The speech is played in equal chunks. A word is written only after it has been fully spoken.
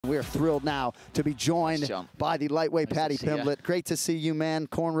we are thrilled now to be joined by the lightweight Paddy Pimblett. Great to see you, man.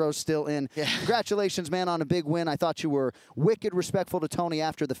 Cornrow's still in. Yeah. Congratulations, man, on a big win. I thought you were wicked respectful to Tony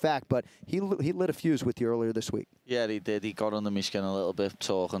after the fact, but he lit a fuse with you earlier this week. Yeah, he did. He got under my skin a little bit,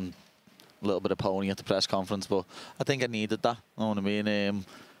 talking a little bit of pony at the press conference, but I think I needed that. You know what I mean?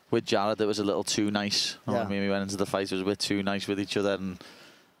 With Jared, it was a little too nice. You know what I mean? We went into the fight, it was a bit too nice with each other, and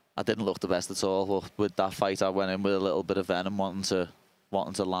I didn't look the best at all. But with that fight, I went in with a little bit of venom, wanting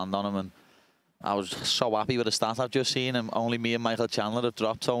to land on him, and I was so happy with the stat I've just seen. And only me and Michael Chandler have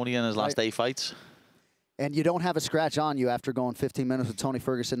dropped Tony in his last 8 fights. And you don't have a scratch on you after going 15 minutes with Tony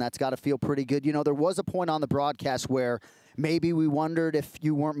Ferguson. That's got to feel pretty good. You know, there was a point on the broadcast where maybe we wondered if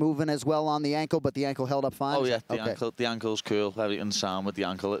you weren't moving as well on the ankle, but the ankle held up fine. Oh, yeah, the ankle's cool. Everything's sound with the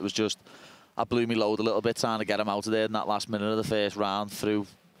ankle. It was just, I blew me load a little bit trying to get him out of there in that last minute of the first round through.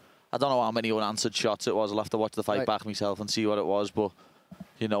 I don't know how many unanswered shots it was. I'll have to watch the fight back myself and see what it was. But,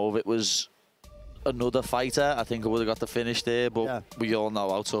 you know, if it was another fighter, I think I would have got the finish there. But we all know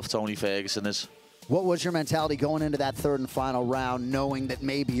how tough Tony Ferguson is. What was your mentality going into that third and final round, knowing that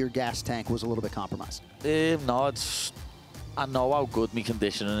maybe your gas tank was a little bit compromised? No, I know how good my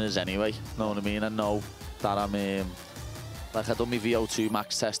conditioning is anyway. Know what I mean? I know that I'm like I done my VO2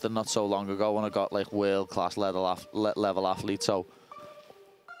 max testing not so long ago when I got like world-class level athlete. So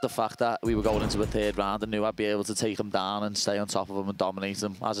the fact that we were going into a third round, I knew I'd be able to take him down and stay on top of him and dominate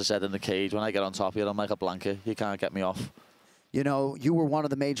him. As I said in the cage, when I get on top of you, I'm like a blanket. You can't get me off. You know, you were one of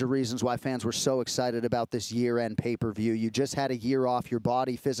the major reasons why fans were so excited about this year-end pay-per-view. You just had a year off. Your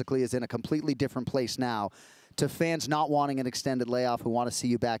body physically is in a completely different place now. To fans not wanting an extended layoff who want to see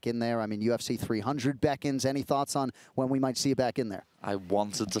you back in there, I mean, UFC 300 beckons. Any thoughts on when we might see you back in there? I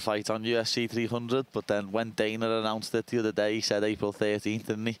wanted to fight on UFC 300, but then when Dana announced it the other day, he said April 13th,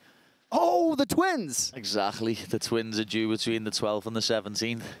 didn't he? Oh, the twins! Exactly. The twins are due between the 12th and the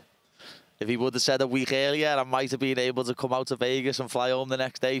 17th. If he would have said a week earlier, I might have been able to come out to Vegas and fly home the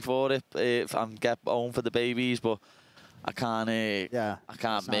next day for it and get home for the babies, but I can't. I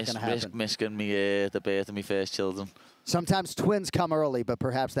can't risk missing me the birth of my first children. Sometimes twins come early, but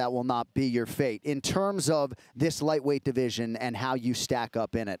perhaps that will not be your fate. In terms of this lightweight division and how you stack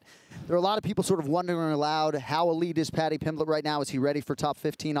up in it, there are a lot of people sort of wondering aloud, how elite is Paddy Pimblett right now? Is he ready for top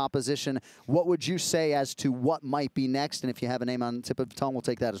 15 opposition? What would you say as to what might be next? And if you have a name on the tip of the tongue, we'll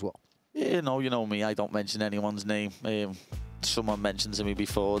take that as well. Yeah, no, you know me. I don't mention anyone's name. Someone mentioned to me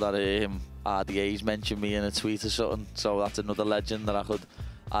before that RDA's mentioned me in a tweet or something, so that's another legend that I could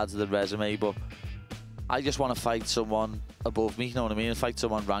add to the resume. But I just want to fight someone above me, you know what I mean? Fight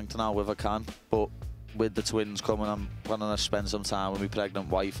someone ranked now if I can. But with the twins coming, I'm going to spend some time with my pregnant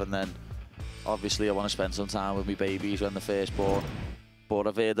wife, and then obviously I want to spend some time with my babies when they're first born. But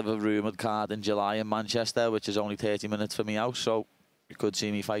I've heard of a rumoured card in July in Manchester, which is only 30 minutes from my house, so you could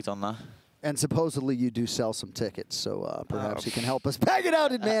see me fight on that. And supposedly you do sell some tickets, so perhaps you can help us bag it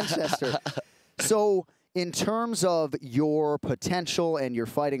out in Manchester. So in terms of your potential and your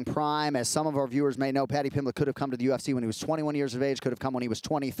fighting prime, as some of our viewers may know, Paddy Pimblett could have come to the UFC when he was 21 years of age, could have come when he was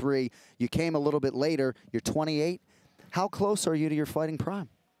 23. You came a little bit later. You're 28. How close are you to your fighting prime?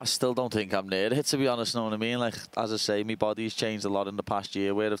 I still don't think I'm near it, to be honest, know what I mean? Like, as I say, my body's changed a lot in the past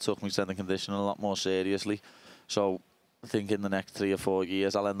year where I've took my strength and conditioning a lot more seriously. So I think in the next 3 or 4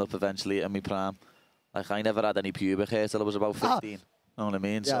 years, I'll end up eventually in my prime. Like, I never had any pubic hair till I was about 15. Know what I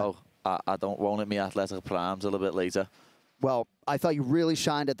mean? Yeah. So I won't hit my athletic prime till a bit later. Well, I thought you really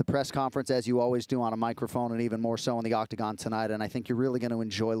shined at the press conference, as you always do on a microphone, and even more so in the octagon tonight. And I think you're really going to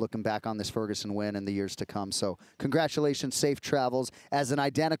enjoy looking back on this Ferguson win in the years to come. So congratulations, safe travels. As an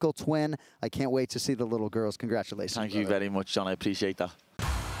identical twin, I can't wait to see the little girls. Congratulations. Thank you very much, John. I appreciate that.